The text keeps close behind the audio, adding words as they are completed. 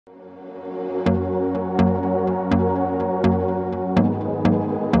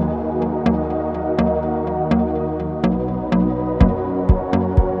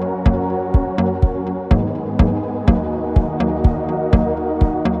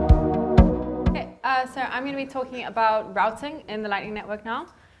I'm going to be talking about routing in the Lightning Network now.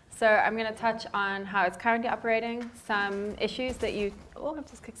 So I'm going to touch on how it's currently operating, some issues that you, I've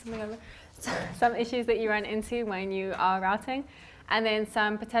just kicked something over. Some issues that you run into when you are routing, and then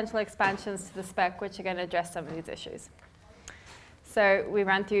some potential expansions to the spec which are going to address some of these issues. So we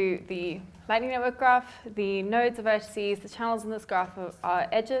ran through the Lightning Network graph, the nodes are vertices, the channels in this graph are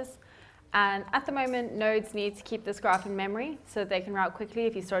edges. And at the moment, nodes need to keep this graph in memory so that they can route quickly.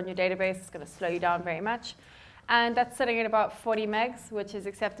 If you store it in your database, it's going to slow you down very much. And that's sitting at about 40 megs, which is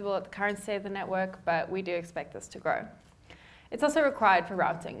acceptable at the current state of the network, but we do expect this to grow. It's also required for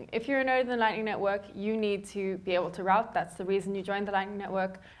routing. If you're a node in the Lightning Network, you need to be able to route. That's the reason you joined the Lightning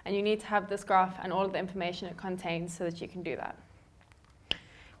Network. And you need to have this graph and all of the information it contains so that you can do that.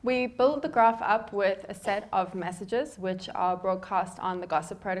 We build the graph up with a set of messages which are broadcast on the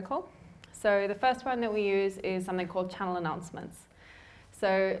gossip protocol. So the first one that we use is something called channel announcements.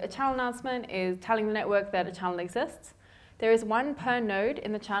 So a channel announcement is telling the network that a channel exists. There is one per node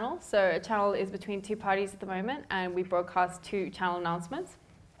in the channel. So a channel is between two parties at the moment, and we broadcast 2 channel announcements.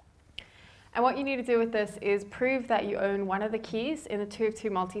 And what you need to do with this is prove that you own one of the keys in the 2 of 2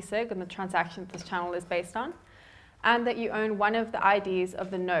 multisig and the transaction that this channel is based on, and that you own one of the IDs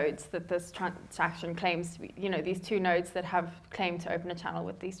of the nodes that this transaction claims to be, these 2 nodes that have claimed to open a channel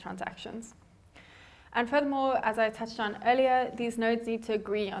with these transactions. And furthermore, as I touched on earlier, these nodes need to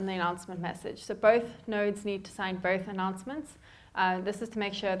agree on the announcement message. So both nodes need to sign both announcements. This is to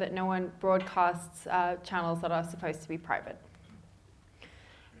make sure that no one broadcasts channels that are supposed to be private.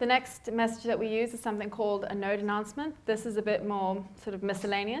 The next message that we use is something called a node announcement. This is a bit more sort of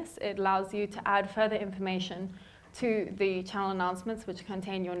miscellaneous. It allows you to add further information to the channel announcements which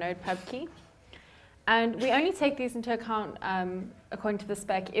contain your node pub key. And we only take these into account according to the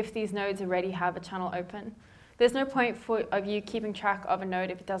spec if these nodes already have a channel open. There's no point of you keeping track of a node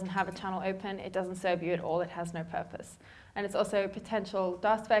if it doesn't have a channel open. It doesn't serve you at all. It has no purpose. And it's also a potential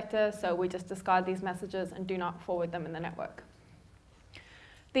DOS vector, so we just discard these messages and do not forward them in the network.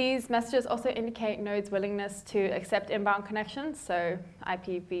 These messages also indicate nodes' willingness to accept inbound connections, so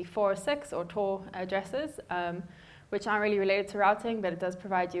IPv4 or Tor addresses, which aren't really related to routing, but it does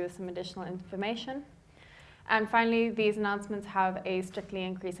provide you with some additional information. And finally, these announcements have a strictly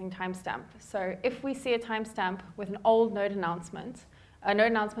increasing timestamp. So if we see a timestamp with an old node announcement, a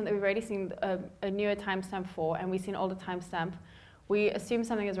node announcement that we've already seen a newer timestamp for, and we see an older timestamp, we assume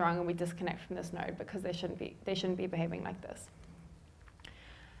something is wrong and we disconnect from this node because they shouldn't be behaving like this.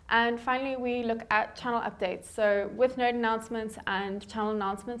 And finally, we look at channel updates. So with node announcements and channel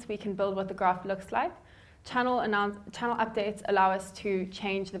announcements, we can build what the graph looks like. Channel updates allow us to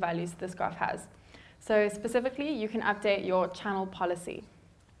change the values this graph has. So specifically, you can update your channel policy.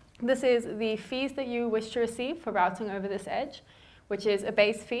 This is the fees that you wish to receive for routing over this edge, which is a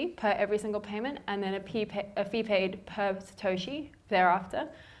base fee per every single payment, and then a fee paid per Satoshi thereafter.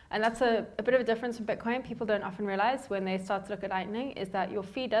 And that's a bit of a difference from Bitcoin. People don't often realize when they start to look at Lightning is that your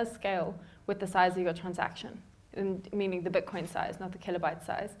fee does scale with the size of your transaction, meaning the Bitcoin size, not the kilobyte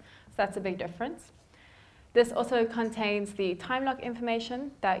size. So that's a big difference. This also contains the time lock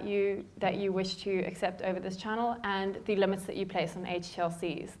information that you wish to accept over this channel and the limits that you place on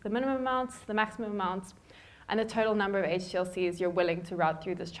HTLCs, the minimum amounts, the maximum amounts, and the total number of HTLCs you're willing to route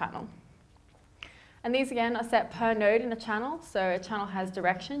through this channel. And these, again, are set per node in a channel. So a channel has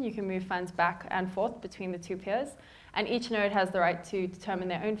direction. You can move funds back and forth between the 2 peers. And each node has the right to determine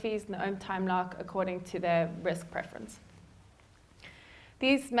their own fees and their own time lock according to their risk preference.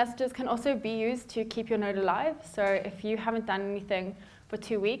 These messages can also be used to keep your node alive. So if you haven't done anything for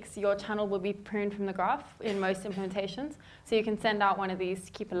 2 weeks, your channel will be pruned from the graph in most implementations. So you can send out one of these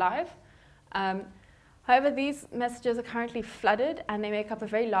to keep alive. However, these messages are currently flooded, and they make up a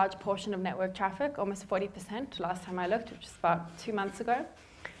very large portion of network traffic, almost 40% last time I looked, which was about 2 months ago.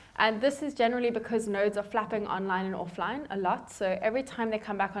 And this is generally because nodes are flapping online and offline a lot. So every time they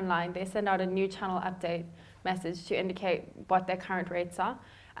come back online, they send out a new channel update message to indicate what their current rates are.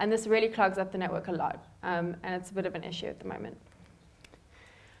 And this really clogs up the network a lot, and it's a bit of an issue at the moment.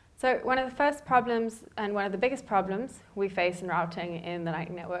 So one of the first problems, and one of the biggest problems we face in routing in the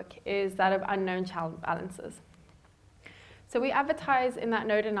Lightning Network, is that of unknown channel balances. So we advertise in that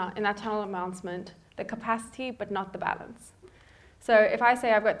channel announcement the capacity, but not the balance. So if I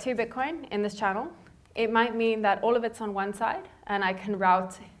say I've got 2 Bitcoin in this channel, it might mean that all of it's on one side, and I can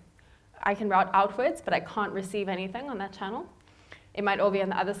route outwards, but I can't receive anything on that channel. It might all be on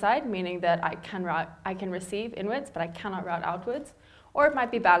the other side, meaning that I can receive inwards, but I cannot route outwards. Or it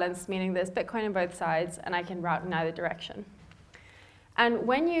might be balanced, meaning there's Bitcoin on both sides, and I can route in either direction. And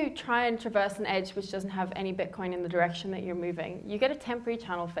when you try and traverse an edge which doesn't have any Bitcoin in the direction that you're moving, you get a temporary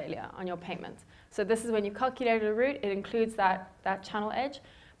channel failure on your payment. So this is when you calculate a route, it includes that channel edge,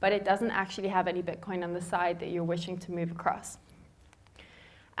 but it doesn't actually have any Bitcoin on the side that you're wishing to move across.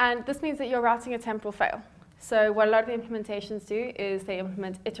 And this means that you're routing a temporal fail. So what a lot of the implementations do is they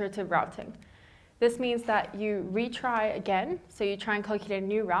implement iterative routing. This means that you retry again, so you try and calculate a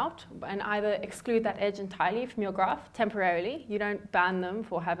new route and either exclude that edge entirely from your graph temporarily. You don't ban them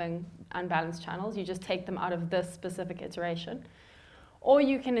for having unbalanced channels, you just take them out of this specific iteration. Or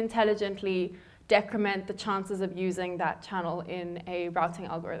you can intelligently decrement the chances of using that channel in a routing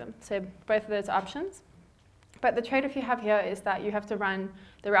algorithm. So both of those options. But the trade-off you have here is that you have to run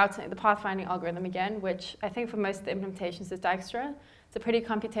the pathfinding algorithm again, which I think for most of the implementations is Dijkstra. It's a pretty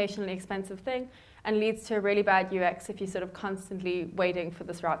computationally expensive thing and leads to a really bad UX if you're sort of constantly waiting for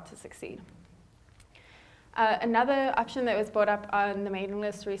this route to succeed. Another option that was brought up on the mailing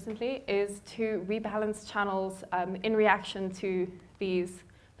list recently is to rebalance channels in reaction to these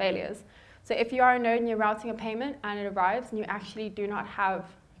failures. So if you are a node and you're routing a payment and it arrives and you actually do not have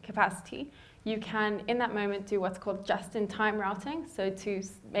capacity, you can, in that moment, do what's called just-in-time routing, so to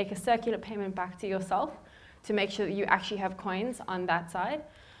make a circular payment back to yourself to make sure that you actually have coins on that side.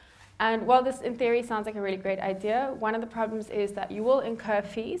 And while this, in theory, sounds like a really great idea, one of the problems is that you will incur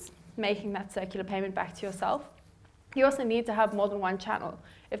fees making that circular payment back to yourself. You also need to have more than one channel.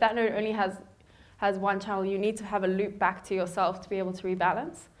 If that node only has one channel, you need to have a loop back to yourself to be able to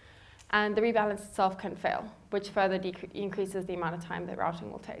rebalance. And the rebalance itself can fail, which further increases the amount of time that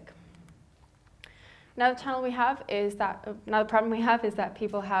routing will take. Another problem we have is that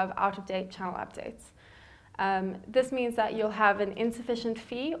people have out-of-date channel updates. This means that you'll have an insufficient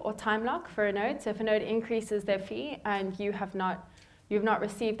fee or time lock for a node. So if a node increases their fee and you've not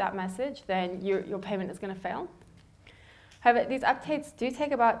received that message, then your payment is going to fail. However, these updates do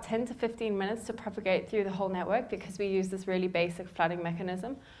take about 10 to 15 minutes to propagate through the whole network because we use this really basic flooding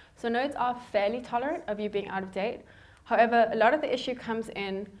mechanism. So nodes are fairly tolerant of you being out of date. However, a lot of the issue comes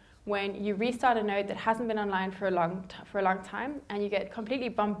in when you restart a node that hasn't been online for a long time and you get completely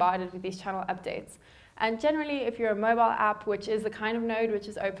bombarded with these channel updates. And generally, if you're a mobile app, which is the kind of node which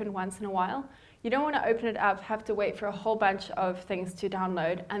is open once in a while, you don't want to open it up, have to wait for a whole bunch of things to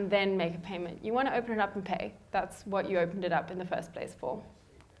download, and then make a payment. You want to open it up and pay. That's what you opened it up in the first place for.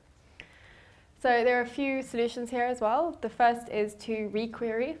 So there are a few solutions here as well. The first is to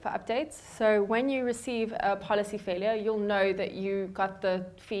requery for updates. So when you receive a policy failure, you'll know that you got the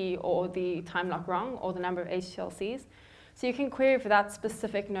fee or the time lock wrong or the number of HTLCs. So you can query for that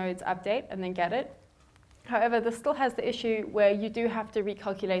specific node's update and then get it. However, this still has the issue where you do have to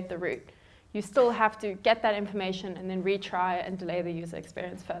recalculate the route. You still have to get that information and then retry and delay the user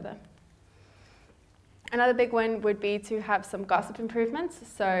experience further. Another big one would be to have some gossip improvements.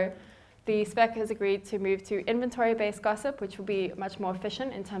 So the spec has agreed to move to inventory-based gossip, which will be much more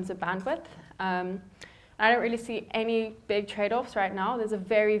efficient in terms of bandwidth. I don't really see any big trade-offs right now. There's a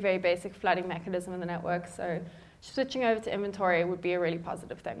very, very basic flooding mechanism in the network, so switching over to inventory would be a really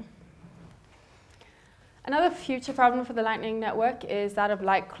positive thing. Another future problem for the Lightning Network is that of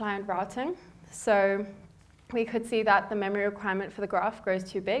light client routing. So we could see that the memory requirement for the graph grows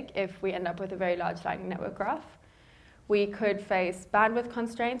too big if we end up with a very large Lightning Network graph. We could face bandwidth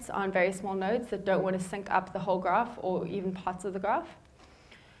constraints on very small nodes that don't want to sync up the whole graph or even parts of the graph.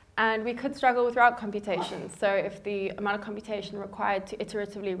 And we could struggle with route computation. So if the amount of computation required to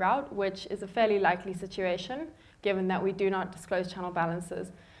iteratively route, which is a fairly likely situation, given that we do not disclose channel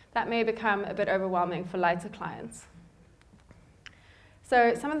balances, that may become a bit overwhelming for lighter clients.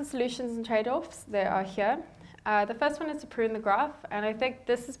 So some of the solutions and trade-offs there are here. The first one is to prune the graph, and I think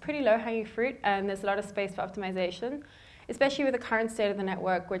this is pretty low-hanging fruit, and there's a lot of space for optimization, especially with the current state of the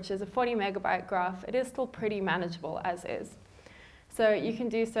network, which is a 40 megabyte graph. It is still pretty manageable as is. So you can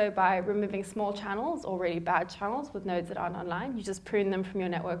do so by removing small channels or really bad channels with nodes that aren't online. You just prune them from your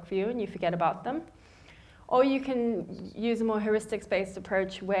network view and you forget about them. Or you can use a more heuristics-based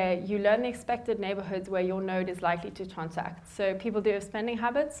approach where you learn the expected neighborhoods where your node is likely to transact. So people do have spending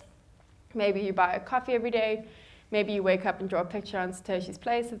habits. Maybe you buy a coffee every day. Maybe you wake up and draw a picture on Satoshi's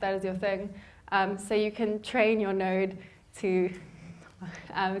place, if that is your thing. So you can train your node to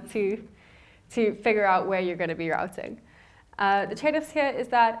figure out where you're going to be routing. The trade-offs here is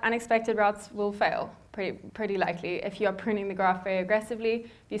that unexpected routes will fail, pretty likely. If you are pruning the graph very aggressively,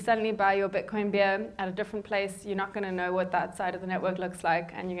 if you suddenly buy your Bitcoin beer at a different place, you're not going to know what that side of the network looks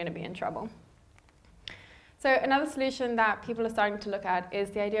like, and you're going to be in trouble. So another solution that people are starting to look at is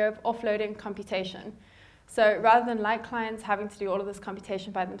the idea of offloading computation. So rather than light clients having to do all of this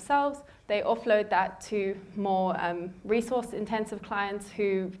computation by themselves, they offload that to more resource-intensive clients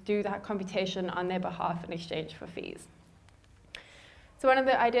who do that computation on their behalf in exchange for fees. So one of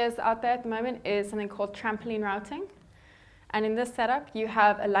the ideas out there at the moment is something called trampoline routing. And in this setup, you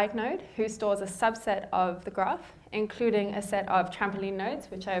have a light node who stores a subset of the graph, including a set of trampoline nodes,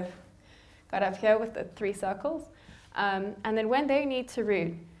 which I've got up here with the 3 circles. And then when they need to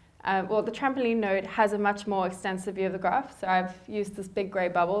route, well, the trampoline node has a much more extensive view of the graph. So I've used this big gray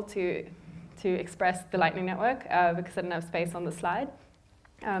bubble to express the Lightning Network because I didn't have space on the slide.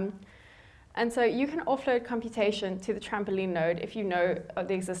 And so you can offload computation to the trampoline node if you know of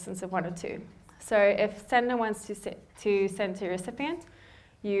the existence of 1 or 2. So if sender wants to send to recipient,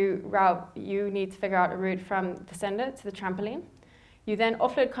 you need to figure out a route from the sender to the trampoline. You then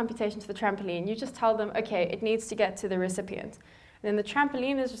offload computation to the trampoline. You just tell them, okay, it needs to get to the recipient. Then the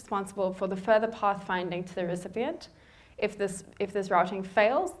trampoline is responsible for the further path finding to the recipient. If this routing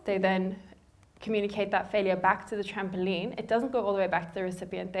fails, they then communicate that failure back to the trampoline. It doesn't go all the way back to the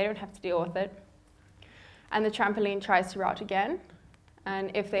recipient. They don't have to deal with it. And the trampoline tries to route again.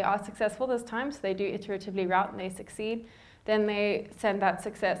 And if they are successful this time, so they do iteratively route and they succeed, then they send that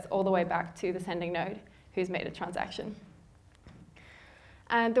success all the way back to the sending node who's made a transaction.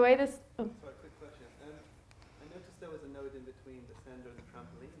 And the way this... Oh. Sorry, quick question. I noticed there was a node in between the sender and the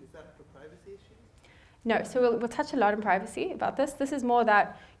trampoline. Is that for privacy issues? No, so we'll touch a lot on privacy about this. This is more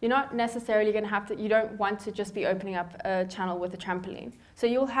that you're not necessarily going to have to, you don't want to just be opening up a channel with a trampoline. So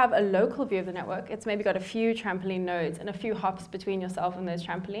you'll have a local view of the network. It's maybe got a few trampoline nodes and a few hops between yourself and those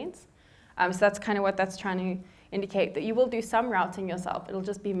trampolines. So that's kind of what that's trying to indicate, that you will do some routing yourself. It'll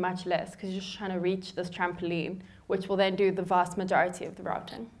just be much less because you're just trying to reach this trampoline, which will then do the vast majority of the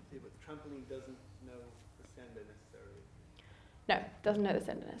routing. See, but the trampoline doesn't know the sender necessarily. No, it doesn't know the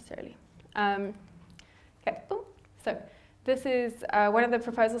sender necessarily. Okay, so this is one of the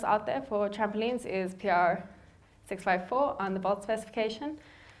proposals out there for trampolines is PR 654 on the Bolt specification.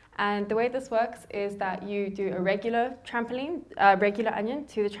 And the way this works is that you do a regular trampoline, regular onion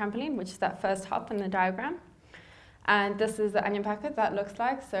to the trampoline, which is that first hop in the diagram. And this is the onion packet that looks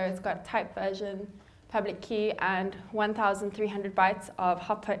like. So it's got type version, public key, and 1,300 bytes of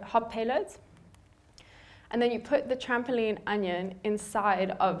hop payloads. And then you put the trampoline onion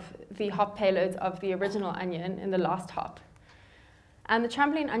inside of the hop payloads of the original onion in the last hop. And the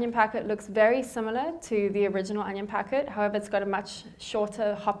trampoline onion packet looks very similar to the original onion packet. However, it's got a much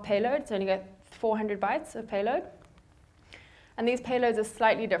shorter hop payload. It's only got 400 bytes of payload. And these payloads are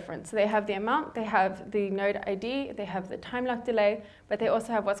slightly different. So they have the amount, they have the node ID, they have the time lock delay, but they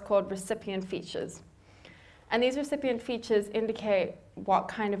also have what's called recipient features. And these recipient features indicate what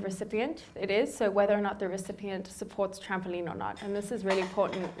kind of recipient it is, so whether or not the recipient supports trampoline or not. And this is really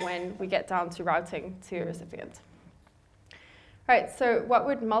important when we get down to routing to a recipient. Right, so what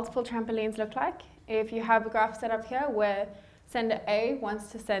would multiple trampolines look like? If you have a graph set up here where sender A wants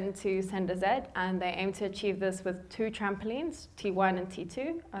to send to sender Z, and they aim to achieve this with 2 trampolines, T1 and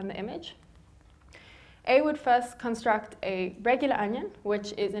T2, on the image. A would first construct a regular onion,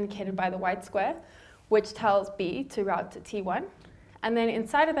 which is indicated by the white square, which tells B to route to T1. And then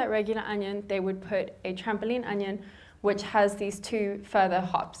inside of that regular onion, they would put a trampoline onion, which has these 2 further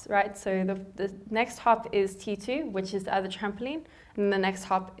hops, right? So the next hop is T2, which is the other trampoline, and the next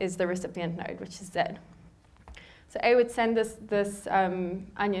hop is the recipient node, which is Z. So A would send this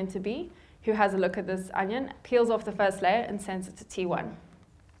onion to B, who has a look at this onion, peels off the first layer, and sends it to T1.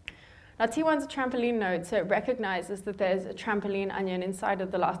 Now T1 is a trampoline node, so it recognizes that there's a trampoline onion inside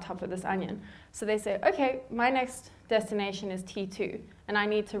of the last hop of this onion. So they say, okay, my next destination is T2, and I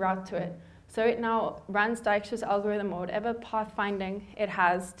need to route to it. So it now runs Dijkstra's algorithm or whatever path finding it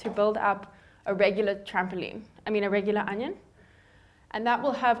has to build up a regular a regular onion. And that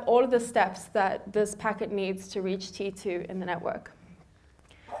will have all of the steps that this packet needs to reach T2 in the network.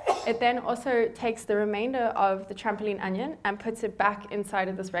 It then also takes the remainder of the trampoline onion and puts it back inside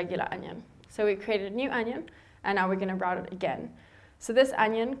of this regular onion. So we created a new onion, and now we're going to route it again. So this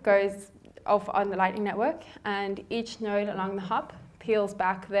onion goes off on the Lightning Network, and each node along the hop peels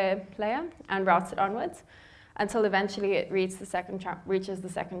back their layer and routes it onwards until eventually it reaches the second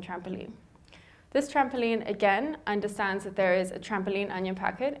trampoline. This trampoline, again, understands that there is a trampoline onion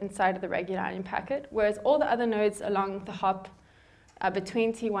packet inside of the regular onion packet, whereas all the other nodes along the hop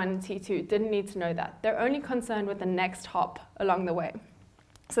between T1 and T2 didn't need to know that. They're only concerned with the next hop along the way.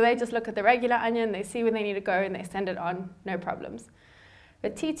 So they just look at the regular onion, they see where they need to go, and they send it on, no problems.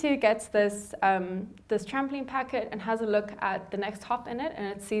 But T2 gets this trampoline packet and has a look at the next hop in it, and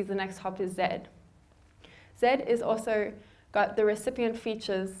it sees the next hop is Z. Z is also got the recipient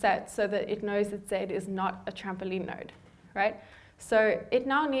features set so that it knows that Z is not a trampoline node, right? So it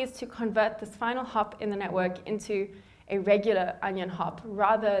now needs to convert this final hop in the network into a regular onion hop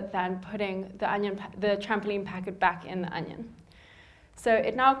rather than putting the trampoline packet back in the onion. So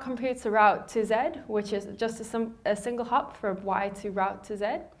it now computes a route to Z, which is just a single hop from Y to route to Z,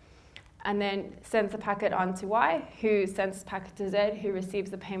 and then sends the packet on to Y, who sends the packet to Z, who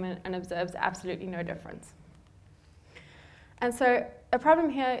receives the payment and observes absolutely no difference. And so a problem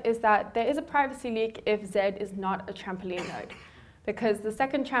here is that there is a privacy leak if Z is not a trampoline node, because the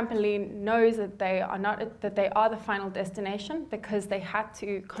second trampoline knows that they are the final destination because they had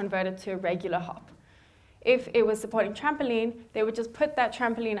to convert it to a regular hop. If it was supporting trampoline, they would just put that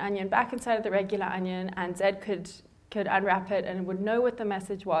trampoline onion back inside of the regular onion, and Z could unwrap it and would know what the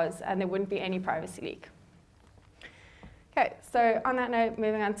message was, and there wouldn't be any privacy leak. Okay, so on that note,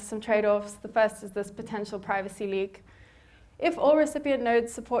 moving on to some trade-offs. The first is this potential privacy leak. If all recipient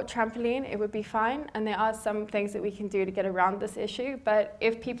nodes support trampoline, it would be fine, and there are some things that we can do to get around this issue, but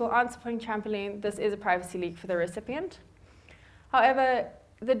if people aren't supporting trampoline, this is a privacy leak for the recipient. However,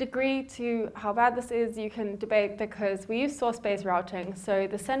 the degree to how bad this is, you can debate, because we use source-based routing, so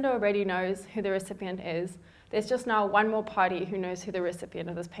the sender already knows who the recipient is. There's just now one more party who knows who the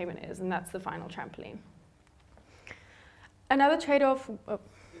recipient of this payment is, and that's the final trampoline. Another trade-off. To be clear,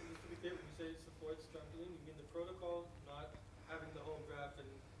 when you say it supports trampoline, you mean the protocol, not having the whole graph and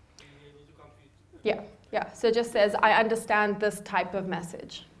being able to compute? Yeah. So it just says, I understand this type of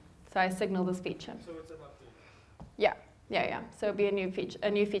message. So I signal this feature. So it's an update. Yeah. So it'll be a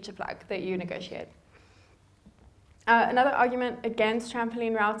new feature flag that you negotiate. Another argument against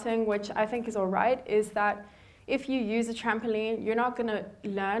trampoline routing, which I think is all right, is that if you use a trampoline, you're not going to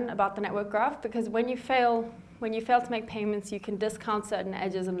learn about the network graph, because when you fail to make payments, you can discount certain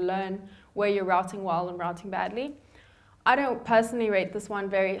edges and learn where you're routing well and routing badly. I don't personally rate this one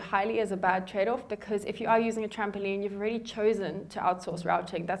very highly as a bad trade-off, because if you are using a trampoline, you've already chosen to outsource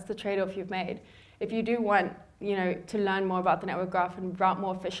routing. That's the trade-off you've made. If you do want, to learn more about the network graph and route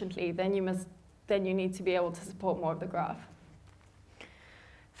more efficiently, then you need to be able to support more of the graph.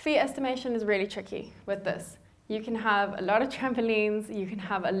 Fee estimation is really tricky with this. You can have a lot of trampolines, you can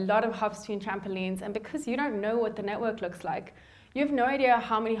have a lot of hops between trampolines, and because you don't know what the network looks like, you have no idea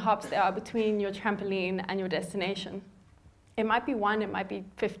how many hops there are between your trampoline and your destination. It might be 1, it might be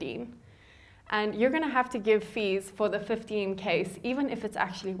 15. And you're going to have to give fees for the 15 case, even if it's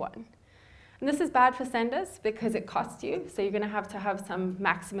actually 1. And this is bad for senders because it costs you, so you're going to have some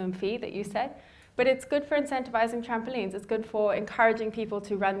maximum fee that you set. But it's good for incentivizing trampolines. It's good for encouraging people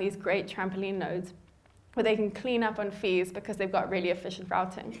to run these great trampoline nodes where they can clean up on fees because they've got really efficient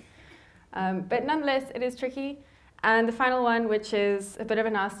routing. But nonetheless, it is tricky. And the final one, which is a bit of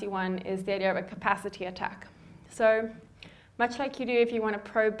a nasty one, is the idea of a capacity attack. So much like you do if you want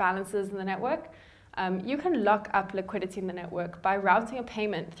to probe balances in the network, you can lock up liquidity in the network by routing a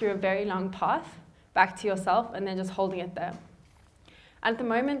payment through a very long path back to yourself and then just holding it there. At the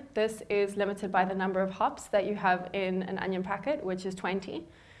moment, this is limited by the number of hops that you have in an onion packet, which is 20.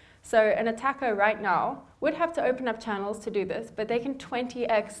 So an attacker right now would have to open up channels to do this, but they can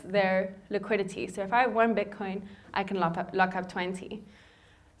 20x their liquidity. So if I have 1 Bitcoin, I can lock up 20.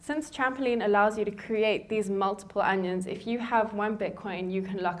 Since trampoline allows you to create these multiple onions, if you have 1 Bitcoin, you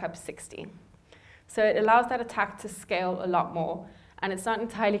can lock up 60. So it allows that attack to scale a lot more, and it's not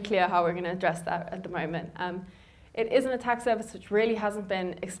entirely clear how we're going to address that at the moment. It is an attack surface which really hasn't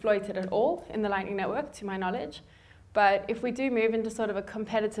been exploited at all in the Lightning Network, to my knowledge. But if we do move into sort of a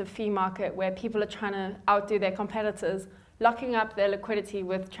competitive fee market where people are trying to outdo their competitors, locking up their liquidity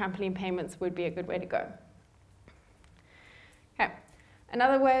with trampoline payments would be a good way to go. Okay.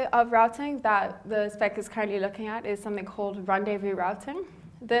 Another way of routing that the spec is currently looking at is something called rendezvous routing.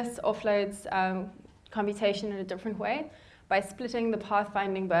 This offloads computation in a different way by splitting the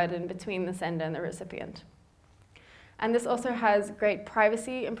pathfinding burden between the sender and the recipient. And this also has great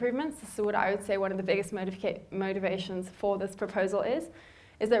privacy improvements. This is what I would say one of the biggest motivations for this proposal is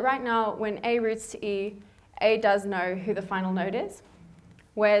that right now when A routes to E, A does know who the final node is.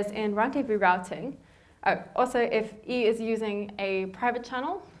 Whereas in rendezvous routing, also if E is using a private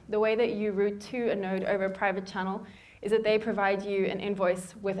channel, the way that you route to a node over a private channel is that they provide you an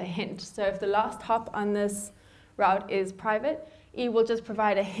invoice with a hint. So if the last hop on this route is private, E will just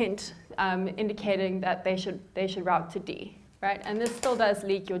provide a hint indicating that they should route to D, right? And this still does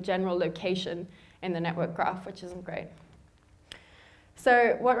leak your general location in the network graph, which isn't great.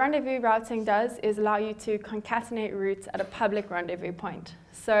 So what rendezvous routing does is allow you to concatenate routes at a public rendezvous point.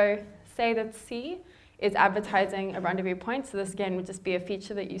 So say that C is advertising a rendezvous point. So this, again, would just be a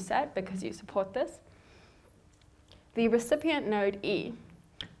feature that you set because you support this. the recipient node E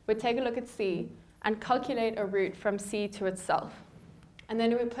would take a look at C and calculate a route from C to itself. And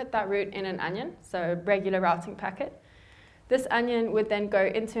then it would put that route in an onion, so a regular routing packet. This onion would then go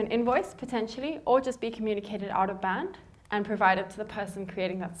into an invoice, potentially, or just be communicated out of band and provided to the person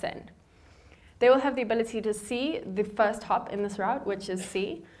creating that send. They will have the ability to see the first hop in this route, which is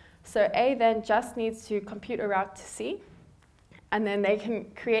C. So A then just needs to compute a route to C, and then they can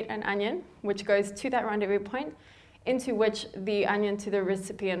create an onion, which goes to that rendezvous point, into which the onion to the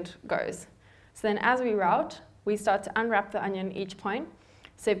recipient goes. So then as we route, we start to unwrap the onion each point.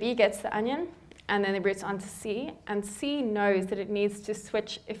 So B gets the onion, and then it routes onto C, and C knows that it needs to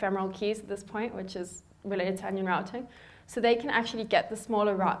switch ephemeral keys at this point, which is related to onion routing. So they can actually get the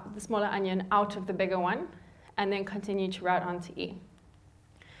smaller onion out of the bigger one, and then continue to route onto E.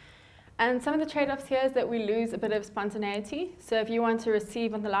 And some of the trade-offs here is that we lose a bit of spontaneity. So if you want to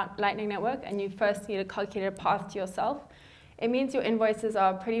receive on the Lightning Network and you first need to calculate a path to yourself, it means your invoices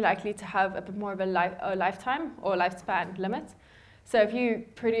are pretty likely to have a bit more of a lifetime or lifespan limit. So if you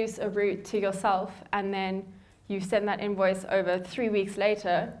produce a route to yourself and then you send that invoice over 3 weeks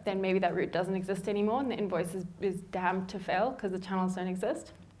later, then maybe that route doesn't exist anymore and the invoice is damned to fail because the channels don't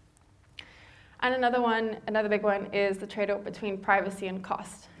exist. And another big one is the trade-off between privacy and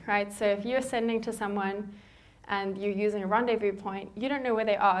cost, right? So if you're sending to someone and you're using a rendezvous point, you don't know where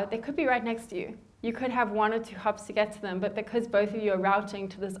they are. They could be right next to you. You could have 1 or 2 hops to get to them, but because both of you are routing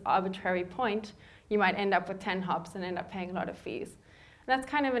to this arbitrary point, you might end up with 10 hops and end up paying a lot of fees. And that's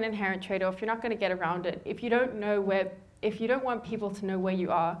kind of an inherent trade-off. You're not going to get around it. If you don't want people to know where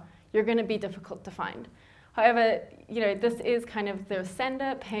you are, you're going to be difficult to find. However, this is kind of the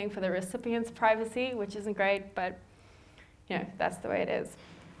sender paying for the recipient's privacy, which isn't great, but that's the way it is.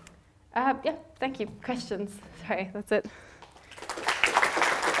 Yeah, thank you. Questions? Sorry, that's it.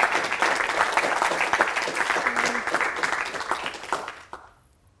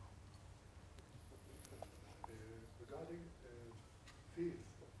 Regarding fees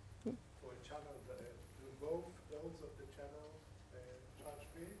for a channel, do both those of the channel charge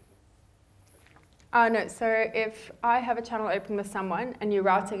fee? No, so if I have a channel open with someone and you're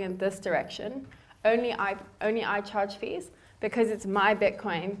routing in this direction, only I charge fees because it's my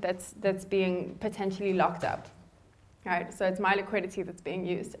Bitcoin that's being potentially locked up. Right? So it's my liquidity that's being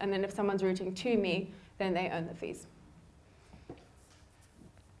used. And then if someone's routing to me, then they own the fees.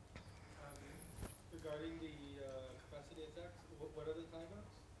 Regarding the capacity attacks, what are the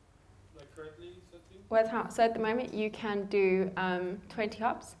timeouts? Like currently set to? So at the moment, you can do 20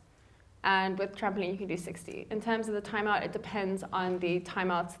 hops. And with trampoline, you can do 60. In terms of the timeout, it depends on the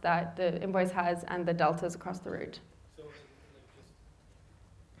timeouts that the invoice has and the deltas across the route. So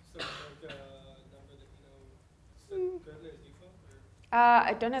like a number that set currently as default? Or?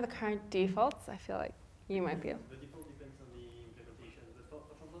 I don't know the current defaults. I feel like you might be able. The default depends on the implementation. But for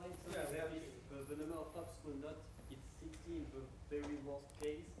trampoline, Yeah, the number of hops will not, it's 60 in the very worst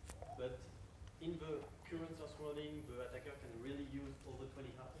case, but in the current source running, the attacker can really use all the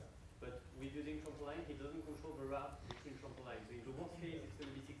 20 hops. Yeah. But with using trampoline, he doesn't control the route between trampoline. So in the worst case, it's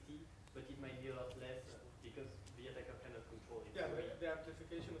going to be 60, but it might be a lot less because the attacker cannot control it. Yeah, but the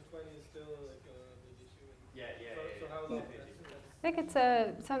amplification of 20 is still like a big issue. So how long? I think it's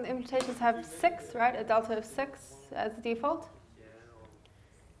some implementations have 6, right? A delta of 6 as the default.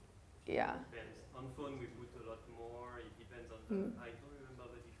 Yeah. Depends. On phone, we put a lot more. It depends on the. I don't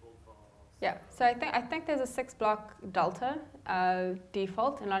remember the default for. Yeah. So I think there's a 6-block delta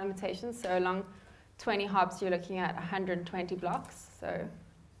default in a lot of implementations. So along 20 hops, you're looking at 120 blocks. So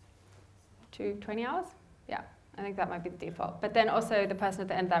 20 hours. Yeah. I think that might be the default. But then also the person at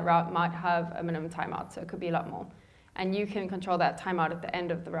the end of that route might have a minimum timeout, so it could be a lot more. And you can control that timeout at the end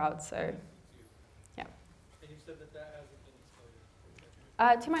of the route, so yeah. And you said that hasn't been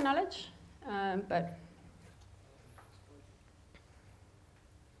exploited? To my knowledge, but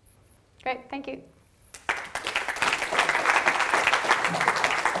great, thank you.